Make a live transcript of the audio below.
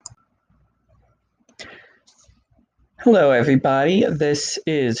Hello, everybody. This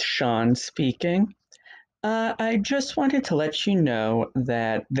is Sean speaking. I just wanted to let you know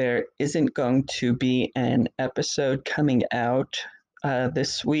that there isn't going to be an episode coming out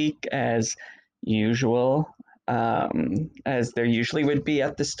this week as usual, as there usually would be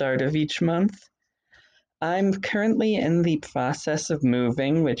at the start of each month. I'm currently in the process of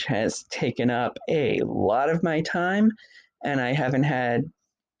moving, which has taken up a lot of my time, and I haven't had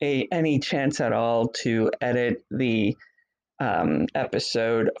any chance at all to edit the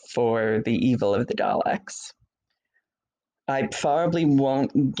episode for The Evil of the Daleks. I probably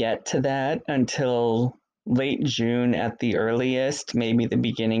won't get to that until late June at the earliest, maybe the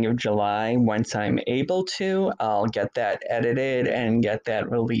beginning of July. Once I'm able to, I'll get that edited and get that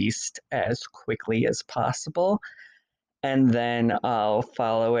released as quickly as possible. And then I'll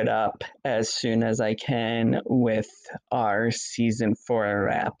follow it up as soon as I can with our season 4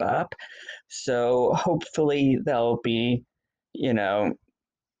 wrap up. So hopefully there'll be, you know,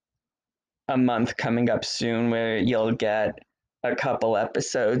 a month coming up soon where you'll get a couple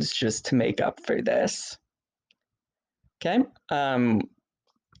episodes just to make up for this. Okay.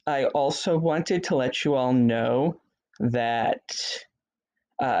 I also wanted to let you all know that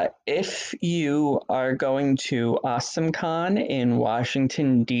if you are going to AwesomeCon in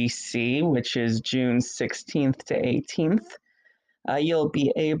Washington, D.C., which is June 16th to 18th, you'll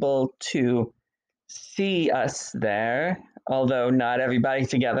be able to see us there, although not everybody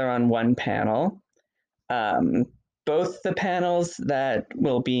together on one panel. Um, both the panels that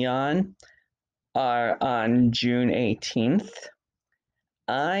will be on are on June 18th.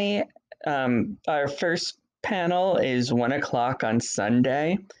 Our first panel is 1 o'clock on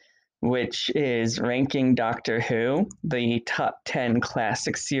Sunday, which is ranking Doctor Who, the top 10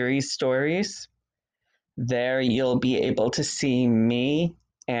 classic series stories. There you'll be able to see me,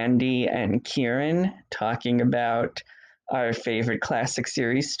 Andy, and Kieran talking about our favorite classic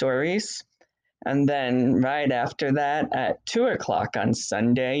series stories. And then right after that, at 2 o'clock on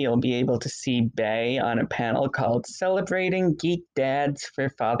Sunday, you'll be able to see Bay on a panel called Celebrating Geek Dads for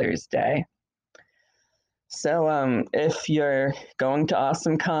Father's Day. So if you're going to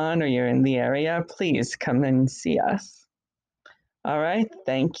AwesomeCon or you're in the area, please come and see us. All right,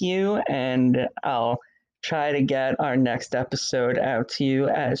 thank you, and I'll try to get our next episode out to you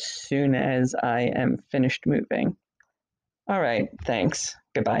as soon as I am finished moving. All right, thanks.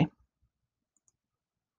 Goodbye.